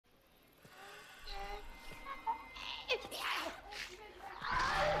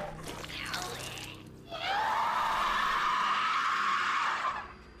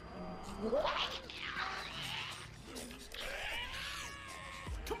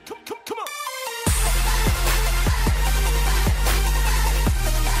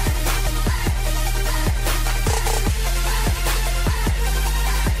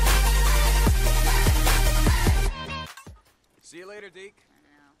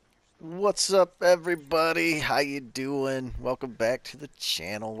What's up, everybody? How you doing? Welcome back to the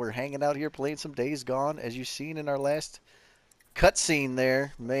channel. We're hanging out here playing some Days Gone. As you've seen in our last cutscene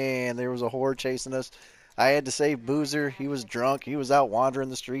there, man, there was a horde chasing us. I had to save Boozer. He was drunk. He was out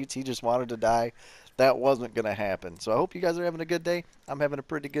wandering the streets. He just wanted to die. That wasn't going to happen. So I hope you guys are having a good day. I'm having a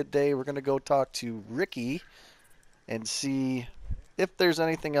pretty good day. We're going to go talk to Ricky and see if there's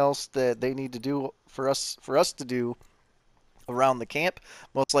anything else that they need to do for us to do around the camp.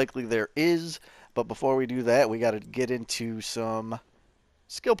 Most likely there is, but before we do that, we got to get into some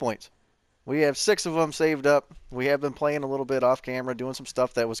skill points. We have 6 of them saved up. We have been playing a little bit off camera, doing some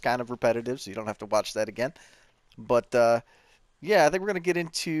stuff that was kind of repetitive, so you don't have to watch that again. But yeah, I think we're going to get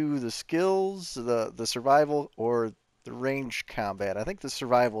into the skills, the survival, or the range combat. I think the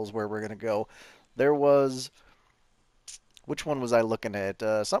survival is where we're going to go. There was, which one was I looking at?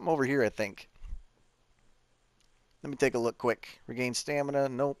 Something over here, I think. Let me take a look quick. Regain stamina.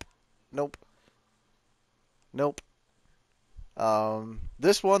 Nope. Nope. Nope.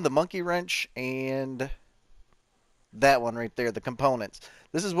 This one, the monkey wrench, and that one right there, the components.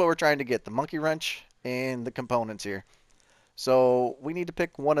 This is what we're trying to get, the monkey wrench and the components here. So we need to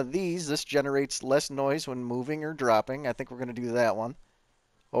pick one of these. This generates less noise when moving or dropping. I think we're going to do that one.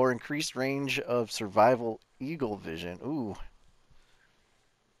 Or increased range of survival eagle vision. Ooh.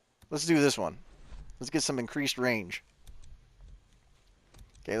 Let's do this one. Let's get some increased range.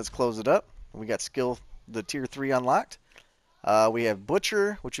 Okay, let's close it up. We got skill, the tier 3 unlocked. We have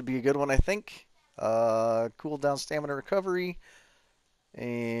Butcher, which would be a good one, I think. Cooldown stamina recovery.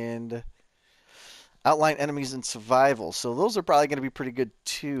 And outline enemies and survival. So those are probably going to be pretty good,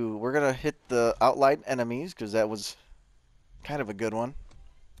 too. We're going to hit the outline enemies, because that was kind of a good one.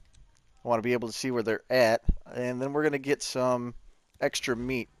 I want to be able to see where they're at. And then we're going to get some extra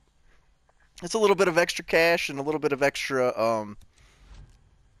meat. It's a little bit of extra cash and a little bit of extra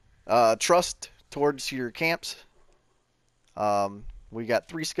trust towards your camps. We got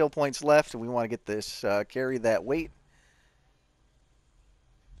 3 skill points left, and we want to get this carry that weight.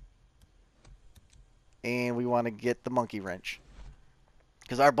 And we want to get the monkey wrench.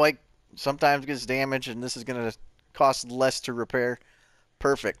 Because our bike sometimes gets damaged, and this is going to cost less to repair.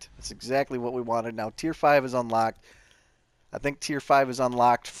 Perfect. That's exactly what we wanted. Now, Tier 5 is unlocked. I think Tier 5 is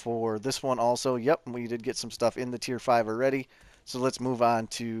unlocked for this one also. Yep, we did get some stuff in the Tier 5 already. So let's move on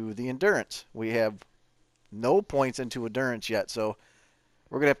to the Endurance. We have no points into Endurance yet, so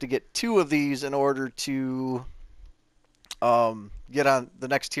we're going to have to get 2 of these in order to get on the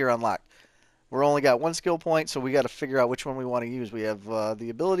next tier unlocked. We're only got 1 skill point, so we got to figure out which one we want to use. We have the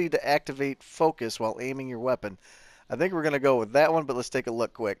ability to activate focus while aiming your weapon. I think we're going to go with that one, but let's take a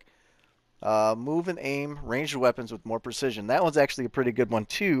look quick. Move and aim ranged weapons with more precision. That one's actually a pretty good one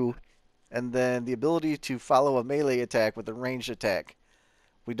too. And then the ability to follow a melee attack with a ranged attack.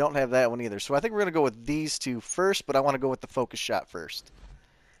 We don't have that one either. So I think we're going to go with these 2 first, but I want to go with the focus shot first.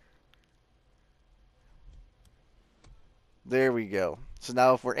 There we go. So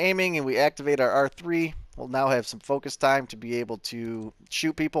now if we're aiming and we activate our R3, we'll now have some focus time to be able to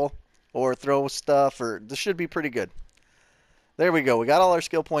shoot people or throw stuff, or this should be pretty good. There we go. We got all our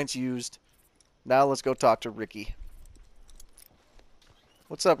skill points used. Now let's go talk to Ricky.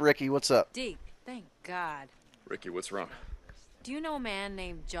 What's up, Ricky? What's up? Deke, thank God. Ricky, what's wrong? Do you know a man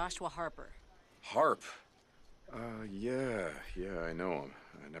named Joshua Harper? Harp. Yeah, I know him.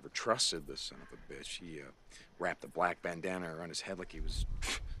 I never trusted this son of a bitch. He, wrapped a black bandana around his head like he was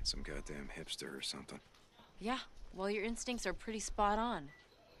some goddamn hipster or something. Yeah, well, your instincts are pretty spot on.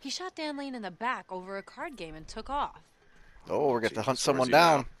 He shot Dan Lane in the back over a card game and took off. Oh, we're going to hunt Jesus, where's someone he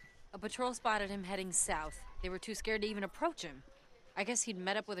down. now? A patrol spotted him heading south. They were too scared to even approach him. I guess he'd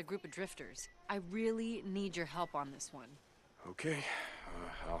met up with a group of drifters. I really need your help on this one. Okay,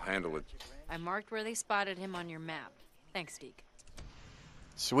 I'll handle it. I marked where they spotted him on your map. Thanks, Deke.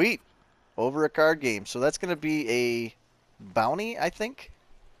 Sweet. Over a card game. So that's going to be a bounty, I think.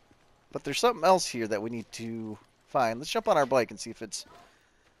 But there's something else here that we need to find. Let's jump on our bike and see if it's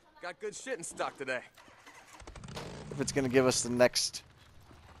Got good shit in stock today. going to give us the next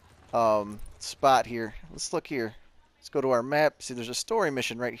spot here. Let's look here. Let's go to our map. See, there's a story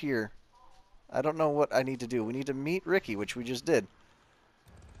mission right here. I don't know what I need to do. We need to meet Ricky, which we just did.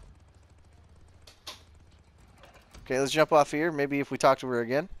 Okay, let's jump off here. Maybe if we talk to her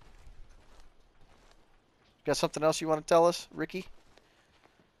again. Got something else you want to tell us, Ricky?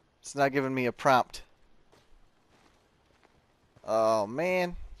 It's not giving me a prompt. Oh,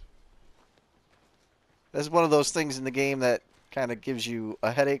 man. That's one of those things in the game that kind of gives you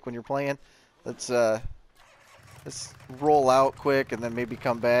a headache when you're playing. Let's roll out quick and then maybe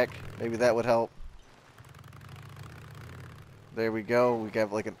come back. Maybe that would help. There we go. We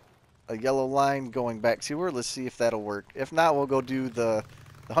got like an a yellow line going back to her. Let's see if that'll work. If not, we'll go do the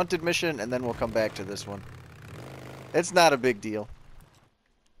hunted mission, and then we'll come back to this one. It's not a big deal.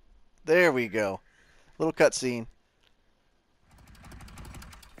 There we go. Little cutscene.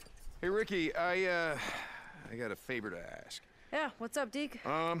 Hey, Ricky, I got a favor to ask. Yeah, what's up, Deke?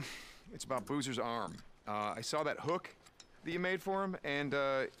 It's about Boozer's arm. I saw that hook that you made for him, and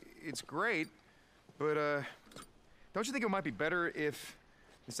it's great, but don't you think it might be better if,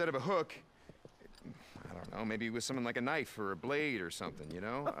 instead of a hook, I don't know, maybe with something like a knife or a blade or something, you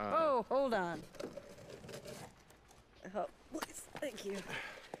know? Oh, hold on. Oh, please, thank you.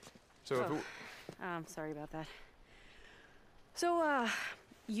 So if it, I'm sorry about that. So,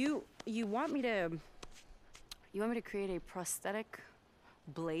 you want me to create a prosthetic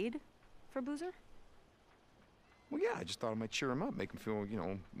blade for Boozer? well, yeah, I just thought it might cheer him up, make him feel, you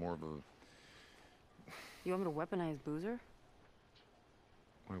know, more of a... You want me to weaponize Boozer?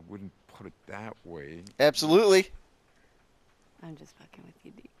 I wouldn't put it that way. Absolutely. I'm just fucking with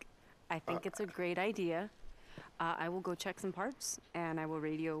you, Deke. I think it's a great idea. I will go check some parts, and I will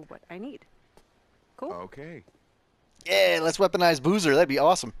radio what I need. Cool? Okay. Yeah, let's weaponize Boozer. That'd be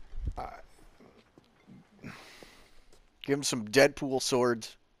awesome. Give him some Deadpool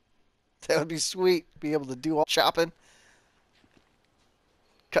swords. That would be sweet. Be able to do all chopping.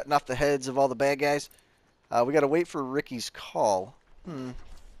 Cutting off the heads of all the bad guys. We gotta wait for Ricky's call.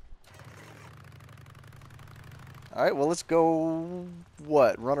 Alright, well, let's go,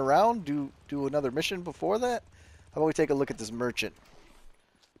 what, run around? Do another mission before that? How about we take a look at this merchant?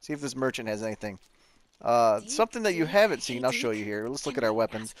 See if this merchant has anything. Something that you haven't seen, I'll show you here. Let's look at our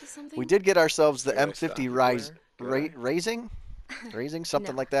weapons. We did get ourselves the M50 Raising,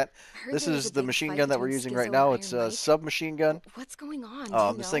 something like that. This is the machine gun that we're using right now. It's a submachine gun. What's going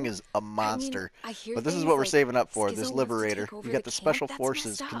on? This thing is a monster. I hear But this is things what we're like saving up for, Skizzo this wants to Liberator. take over You got the the Special camp. That's Forces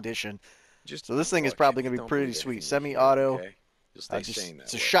messed up. condition. Just So this thing is look, probably going to be don't pretty believe sweet. everything you hear, Semi-auto. okay? You'll stay sane that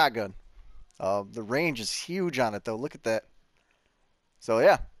It's a way. shotgun. The range is huge on it, though. Look at that. So,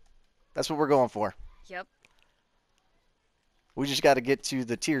 yeah. That's what we're going for. Yep. We just got to get to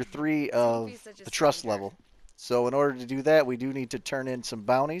the tier 3 of be such a the trust stranger. level. So in order to do that, we do need to turn in some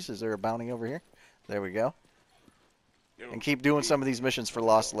bounties. Is there a bounty over here? There we go. And keep doing some of these missions for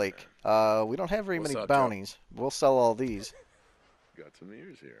Lost Lake. We don't have very What's many up, Joe? bounties. We'll sell all these. Got some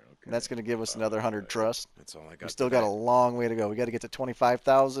ears here. Okay. And that's going to give us another 100 trust. That's all I got. We still got a long way to go. We got to get to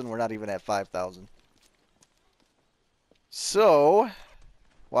 25,000. We're not even at 5,000. So,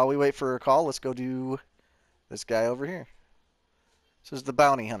 while we wait for a call, let's go do this guy over here. This is the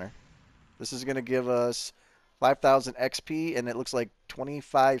bounty hunter. This is going to give us 5,000 XP, and it looks like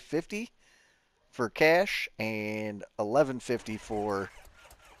 2550 for cash and 1150 for...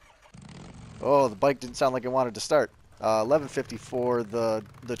 Oh, the bike didn't sound like it wanted to start. 1150 for the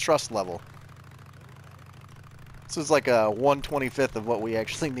trust level. This is like a 1/25th of what we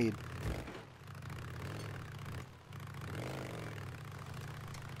actually need.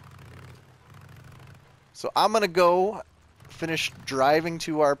 So I'm going to go finish driving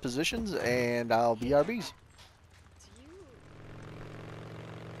to our positions, and I'll BRBs.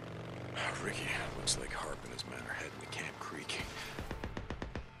 Ricky, looks like Harp and his men are heading to Camp Creek.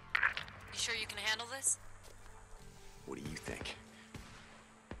 You sure you can handle this? What do you think?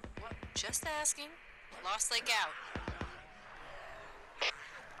 Well, just asking. Lost Lake out.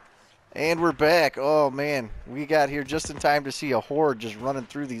 And we're back. Oh, man. We got here just in time to see a horde just running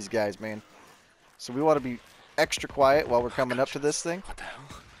through these guys, man. So we want to be extra quiet while we're coming up to this thing. What the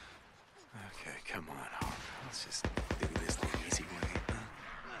hell? Okay, come on, Harp. Let's just do this the easy way.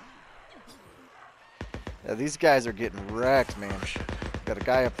 Yeah, these guys are getting wrecked, man. Got a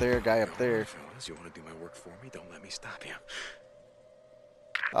guy up there, guy up there. Fellas, you want to do my work for me? Don't let me stop you.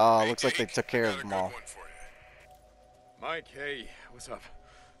 Oh, looks like they took care of them all. Mike, hey, what's up?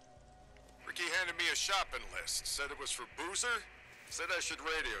 Ricky handed me a shopping list. Said it was for Boozer. Said I should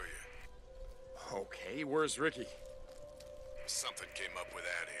radio you. Okay, where's Ricky? Something came up with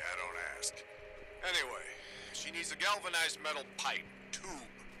Addie. I don't ask. Anyway, she needs a galvanized metal pipe, tube,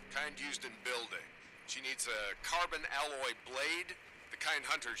 kind used in building. She needs a carbon alloy blade, the kind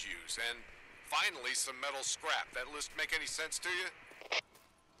hunters use, and finally some metal scrap. That list make any sense to you?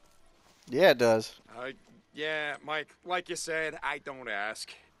 Yeah, it does. Yeah, Mike, like you said, I don't ask.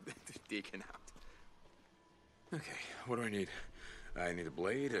 Deacon out. Okay, what do I need? I need a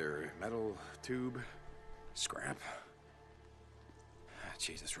blade or a metal tube, scrap.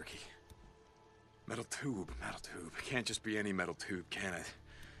 Jesus, Ricky. Metal tube. Can't just be any metal tube, can it?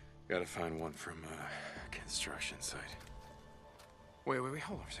 Gotta find one from a construction site. Wait,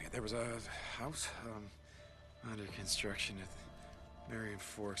 hold on a second. There was a house under construction Marion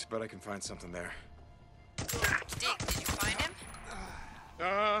Forks, but I can find something there. Dick, did you find him?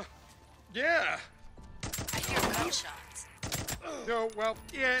 Yeah. I hear gunshots. No, well,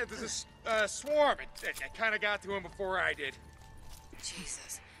 yeah, there's a swarm. It kind of got to him before I did.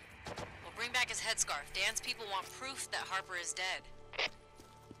 Jesus. Well, bring back his headscarf. Dan's people want proof that Harper is dead.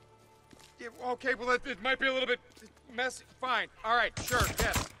 Yeah, okay, well, it might be a little bit messy. Fine. All right, sure,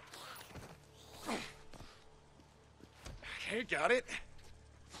 yes. Okay, got it.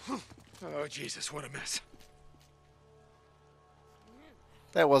 Oh, Jesus, what a mess.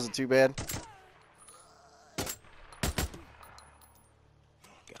 That wasn't too bad. Got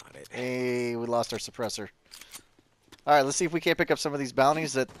it. Hey, we lost our suppressor. Alright, let's see if we can't pick up some of these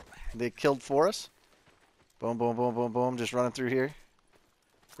bounties that they killed for us. Boom, boom, boom, boom, boom. Just running through here.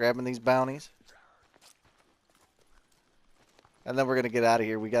 Grabbing these bounties. And then we're going to get out of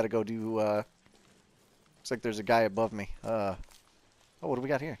here. We got to go do... looks like there's a guy above me. Oh, what do we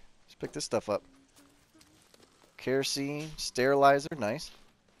got here? Let's pick this stuff up. Kerosene, sterilizer, nice.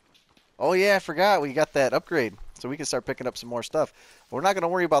 Oh yeah, I forgot. We got that upgrade. So we can start picking up some more stuff. We're not going to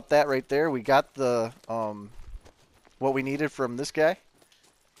worry about that right there. We got the what we needed from this guy.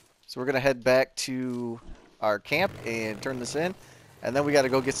 So we're going to head back to our camp and turn this in. And then we got to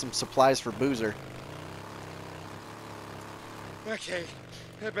go get some supplies for Boozer. Okay,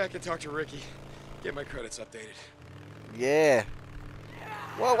 head back and talk to Ricky. Get my credits updated. Yeah.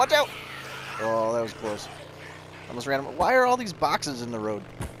 Whoa, watch out! Oh, that was close. Almost ran him. Why are all these boxes in the road?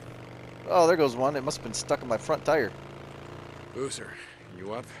 Oh, there goes one. It must have been stuck in my front tire. Boozer,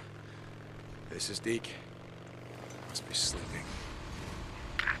 you up? This is Deke. Must be sleeping.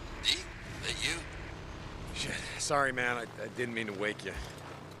 Deke, that you? Shit, sorry, man. I didn't mean to wake you.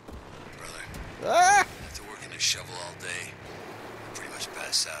 Brother, Ah! after working a shovel all day, I pretty much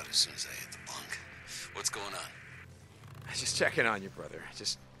pass out as soon as I hit the bunk. What's going on? Just checking on you, brother.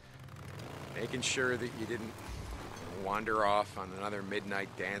 Just making sure that you didn't wander off on another midnight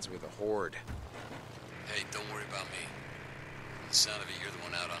dance with a horde. Hey, don't worry about me. From the sound of it, you're the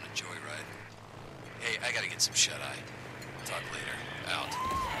one out on a joyride. Hey, I gotta get some shut-eye. Talk later. Out.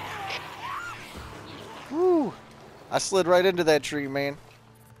 Whew. I slid right into that tree, man.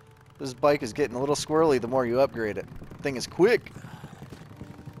 This bike is getting a little squirrely the more you upgrade it. Thing is quick.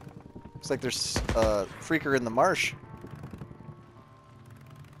 Looks like there's a freaker in the marsh.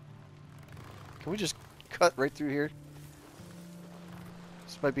 Can we just cut right through here?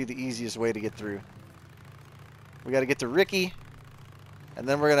 This might be the easiest way to get through. We got to get to Ricky, and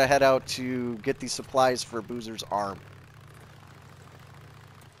then we're going to head out to get these supplies for Boozer's arm.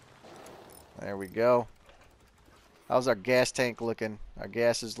 There we go. How's our gas tank looking? Our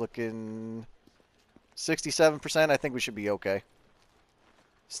gas is looking 67%. I think we should be okay.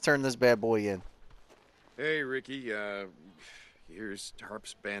 Let's turn this bad boy in. Hey, Ricky, here's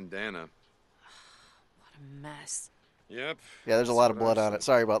Harp's bandana. What a mess. Yep. Yeah, there's a lot of blood on it.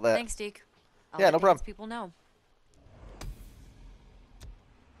 Sorry about that. Thanks, Deke. I'll Yeah, let no Dan's problem. people know.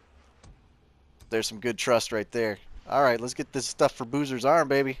 There's some good trust right there. All right, let's get this stuff for Boozer's arm,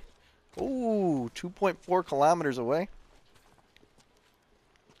 baby. Ooh, 2.4 kilometers away.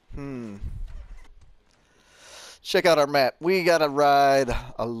 Check out our map. We got to ride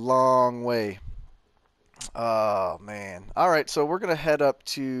a long way. Oh, man. All right, so we're going to head up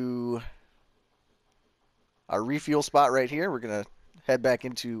to our refuel spot right here. We're going to head back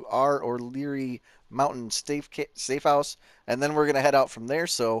into our O'Leary Mountain safe house, and then we're going to head out from there,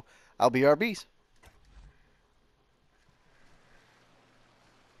 so I'll be RBs.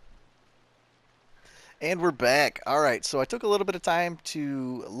 And we're back. All right, so I took a little bit of time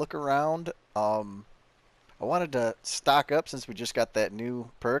to look around. I wanted to stock up since we just got that new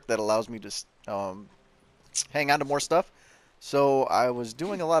perk that allows me to hang on to more stuff. So I was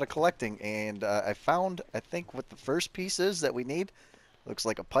doing a lot of collecting, and I found, I think, what the first piece is that we need. Looks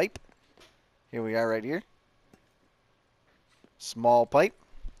like a pipe. Here we are right here. Small pipe.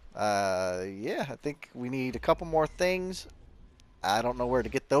 Yeah, I think we need a couple more things. I don't know where to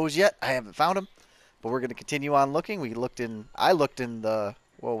get those yet. I haven't found them. But we're going to continue on looking. I looked in the...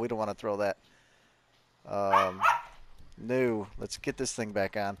 Whoa, we don't want to throw that. No. Let's get this thing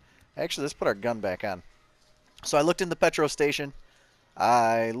back on. Actually, let's put our gun back on. So I looked in the petrol station.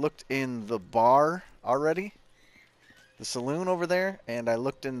 I looked in the bar already. The saloon over there. And I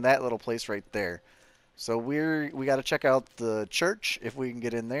looked in that little place right there. So we got to check out the church if we can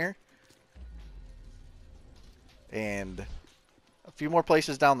get in there. And a few more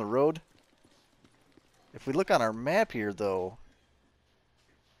places down the road. If we look on our map here, though,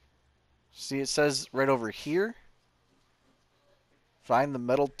 see it says right over here, find the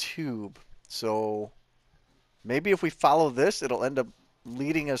metal tube. So Maybe if we follow this, it'll end up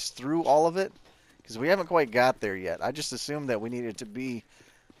leading us through all of it. Because we haven't quite got there yet. I just assumed that we needed to be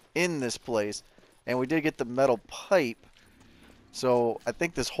in this place. And we did get the metal pipe. So I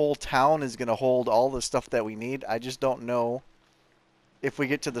think this whole town is going to hold all the stuff that we need. I just don't know if we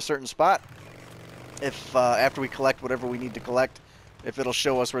get to the certain spot. If after we collect whatever we need to collect, if it'll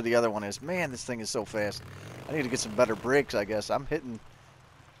show us where the other one is. Man, this thing is so fast. I need to get some better brakes, I guess. I'm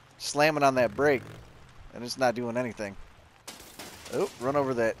slamming on that brake, and it's not doing anything. Oh, run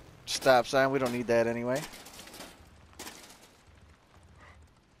over that stop sign. We don't need that anyway.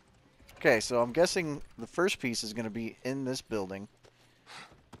 Okay, so I'm guessing the first piece is going to be in this building.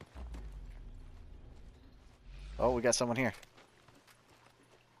 Oh, we got someone here.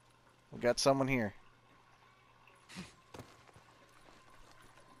 We got someone here.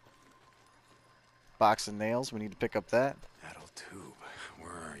 Box of nails. We need to pick up that. Metal tube.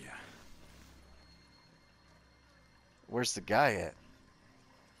 Where are you? Where's the guy at?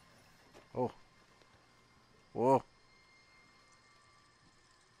 Oh. Whoa.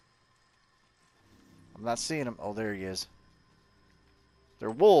 I'm not seeing him. Oh, there he is. They're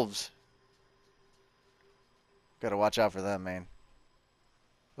wolves. Gotta watch out for them, man.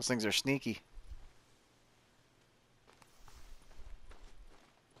 Those things are sneaky.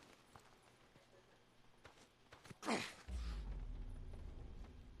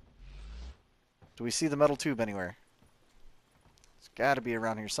 Do we see the metal tube anywhere? It's got to be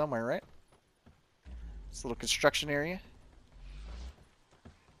around here somewhere, right? This little construction area.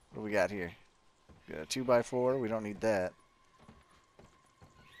 What do we got here? We got a 2x4. We don't need that.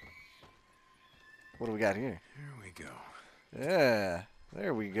 What do we got here? Here we go. Yeah,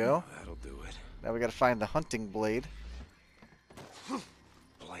 there we go. Oh, that'll do it. Now we got to find the hunting blade.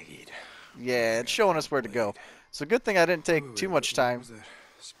 Blade. Yeah, it's showing us where to go. So good thing I didn't take Wait, too what much time was that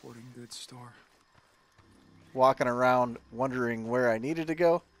sporting goods store? walking around wondering where I needed to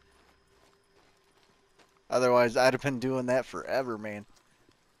go. Otherwise, I'd have been doing that forever, man.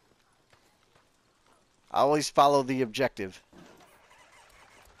 I always follow the objective.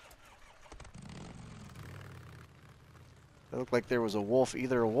 It looked like there was a wolf,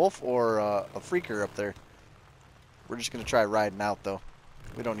 either a wolf or a freaker up there. We're just going to try riding out, though.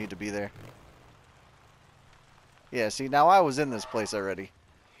 We don't need to be there. Yeah, see, now I was in this place already,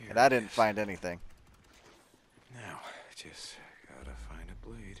 and I didn't find anything. Now, just gotta find a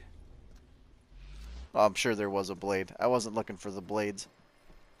blade. Oh, I'm sure there was a blade. I wasn't looking for the blades.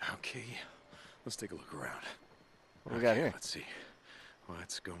 Okay, let's take a look around. What do we got here? Let's see.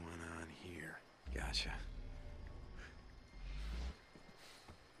 What's going on here? Gotcha.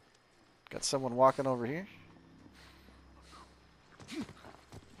 Got someone walking over here.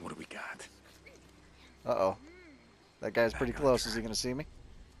 What do we got? Uh-oh. That guy's pretty close. Is he going to see me?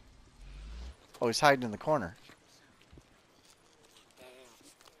 Oh, he's hiding in the corner.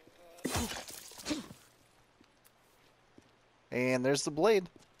 And there's the blade.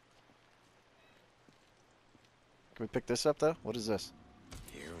 Can we pick this up, though? What is this?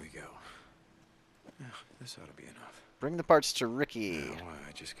 Here we go. Oh, this ought to be enough. Bring the parts to Ricky. Now,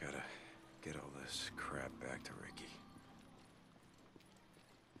 I just gotta get all this crap back to Ricky.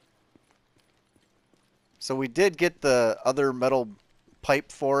 So we did get the other metal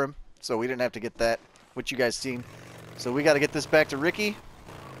pipe for him, so we didn't have to get that, which you guys seen. So we got to get this back to Ricky,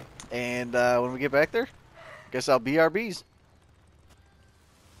 and when we get back there, guess I'll BRBs.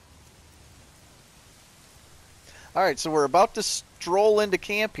 Alright, so we're about to stroll into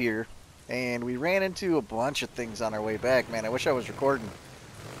camp here, and we ran into a bunch of things on our way back. Man, I wish I was recording.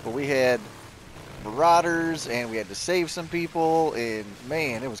 But we had marauders, and we had to save some people, and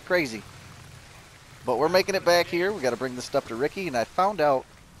man, it was crazy. But we're making it back here. We got to bring this stuff to Ricky, and I found out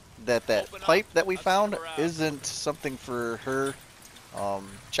that pipe that we found isn't something for her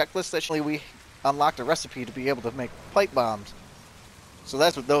checklist. Actually, we unlocked a recipe to be able to make pipe bombs. So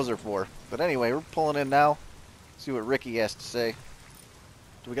that's what those are for. But anyway, we're pulling in now. See what Ricky has to say.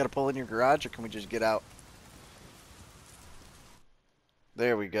 Do we got to pull in your garage, or can we just get out?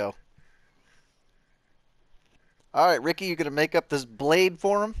 There we go. All right, Ricky, you gonna make up this blade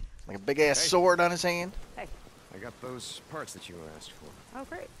for him? Like a big-ass sword on his hand? Hey. I got those parts that you asked for. Oh,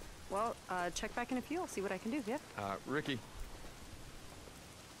 great. Well, check back in a few. I'll see what I can do, yeah? Ricky.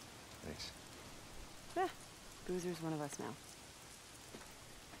 Thanks. Yeah. Boozer's one of us now.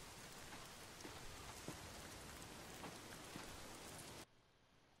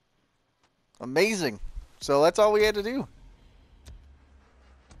 Amazing. So that's all we had to do.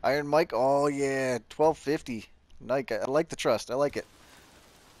 Iron Mike, oh yeah, 1250. Nike, I like the trust. I like it.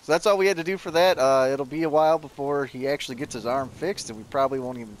 So that's all we had to do for that. It'll be a while before he actually gets his arm fixed, and we probably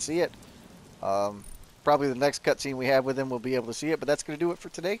won't even see it. probably the next cutscene we have with him, we'll be able to see it. But that's going to do it for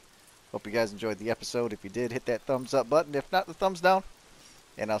today. Hope you guys enjoyed the episode. If you did, hit that thumbs up button. If not, the thumbs down.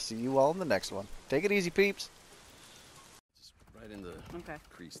 And I'll see you all in the next one. Take it easy, peeps. Just right in the Okay.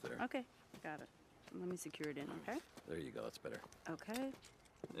 crease there. Okay, got it. Let me secure it in, okay? There you go. That's better. Okay.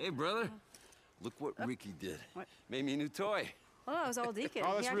 Hey, brother. Look what Ricky did. What? Made me a new toy. Oh, I was all Deacon. Oh,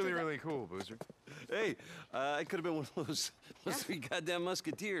 He that's acted really, like- really cool, Boozer. Hey, I could have been one of those three goddamn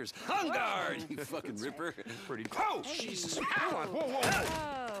musketeers. On guard, you fucking ripper. Pretty cool. Oh, Jesus. Come on. Whoa, whoa,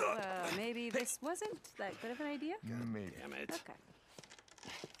 whoa. Oh, maybe this wasn't that good of an idea? Maybe. Damn it. Okay.